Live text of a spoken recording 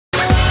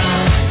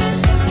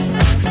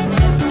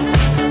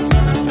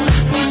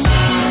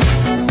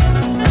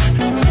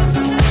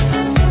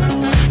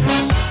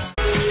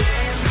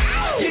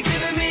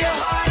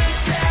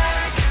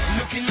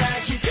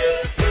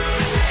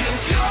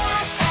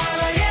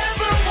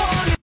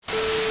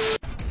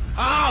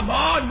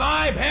on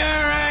my period!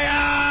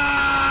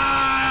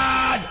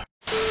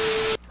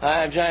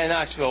 Hi, I'm Johnny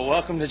Knoxville.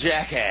 Welcome to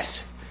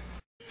Jackass.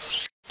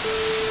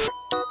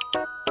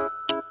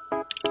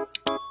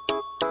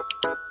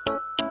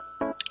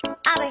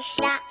 I wish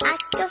that I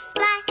could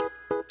fly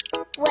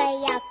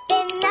way up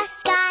in the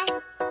sky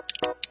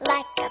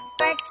like a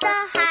bird so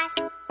high.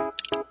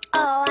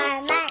 Oh,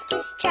 I might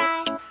just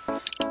try.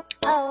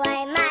 Oh,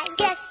 I might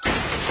just.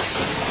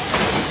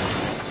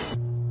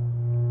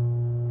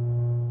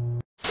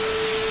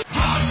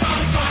 Hearts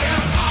on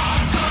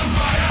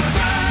fire,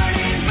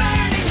 burning,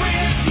 burning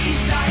with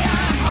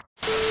desire.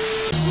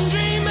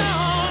 Dream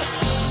on,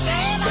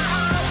 dream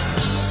on,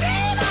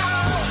 dream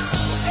on,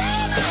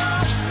 dream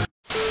on.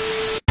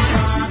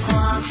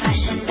 More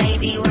fashion,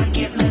 baby, work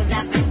it, move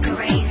that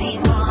crazy.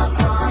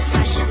 More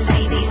fashion,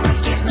 baby,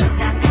 work it, move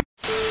that.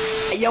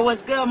 Yo,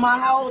 what's good, ma?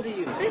 How old are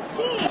you?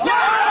 15.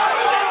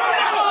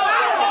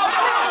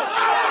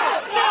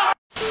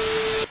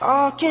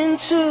 Talking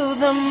to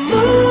the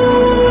moon.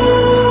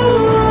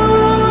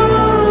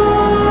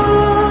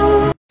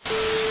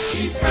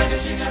 He's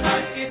brandishing a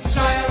knife, it's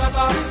Shia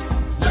LaBeouf,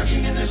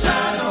 lurking in the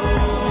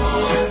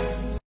shadows.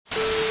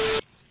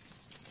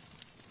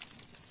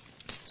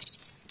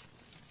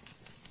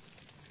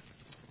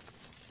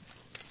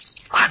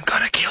 I'm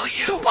gonna kill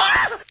you.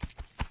 What?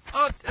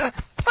 I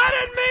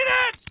didn't mean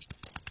it!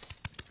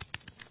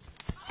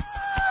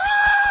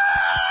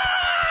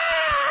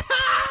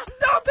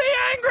 Don't be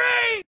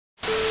angry!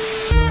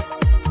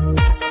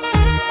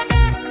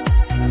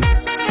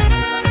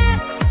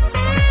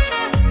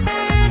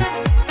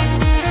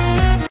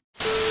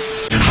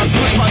 I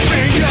put my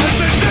fingers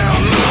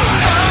down my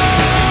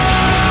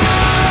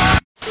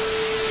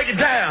Take it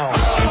down!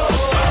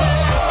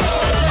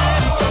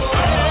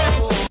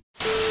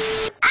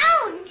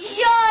 Ow,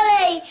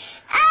 Charlie!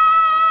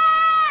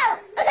 Ow!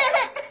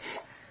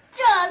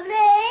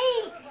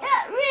 Charlie!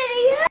 That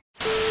really hurt.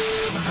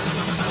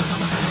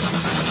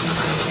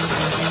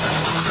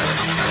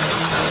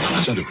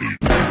 centipede.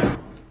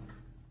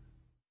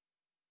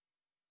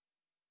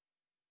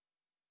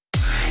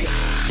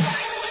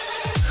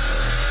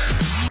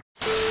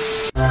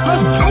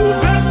 Let's do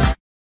this!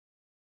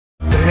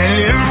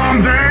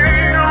 Damn,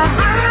 damn,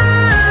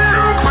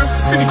 damn!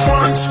 Crispy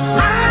crunch!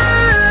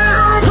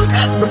 Damn! Look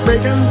at the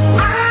bacon!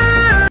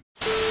 Damn!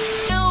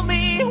 Tell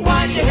me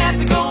why'd you have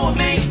to go and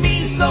make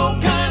me so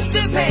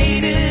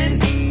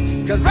constipated?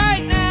 'Cause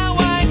right now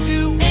I'd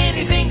do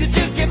anything to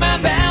just get my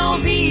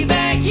bowels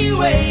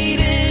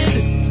evacuated.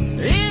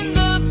 In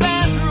the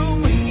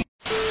bathroom.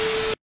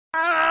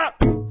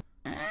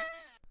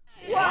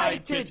 Why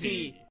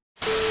titty?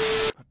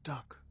 A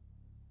duck.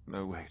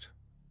 No, wait.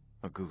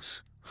 A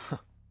goose.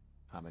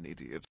 I'm an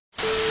idiot.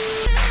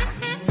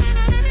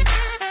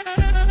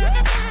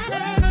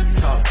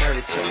 Talk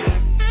dirty to me.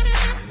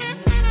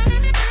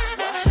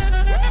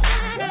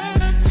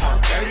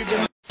 Talk dirty to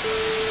me.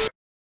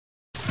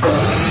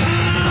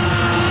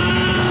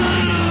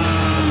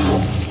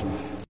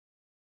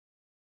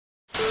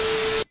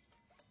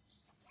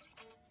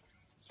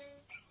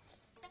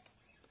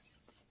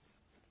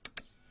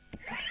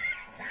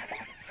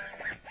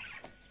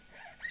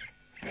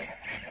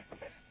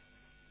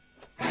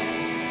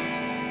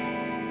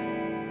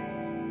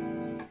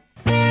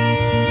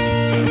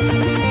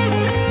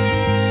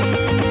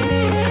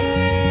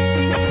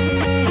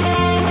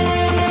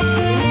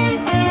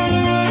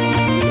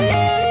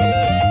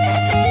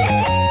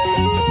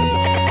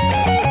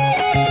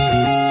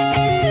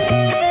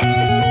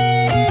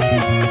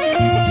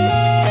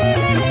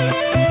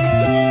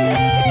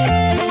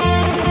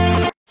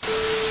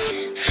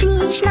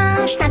 Schnie,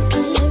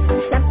 schnappi,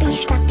 schnappi,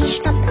 schnappi,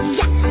 schnapp.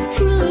 Ja,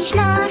 schnie,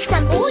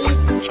 schnappi,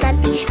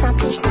 schnappi,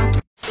 schnappi, schnapp.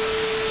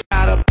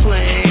 Got a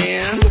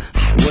plan?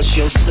 What's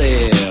your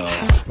sale?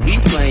 We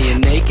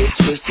playing naked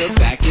twister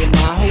back in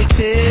my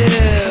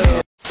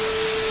hotel.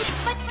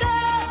 But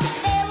girls,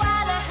 they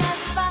wanna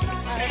have fun.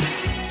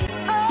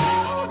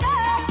 Oh,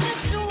 girls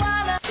just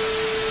wanna.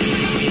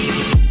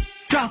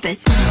 Drop it.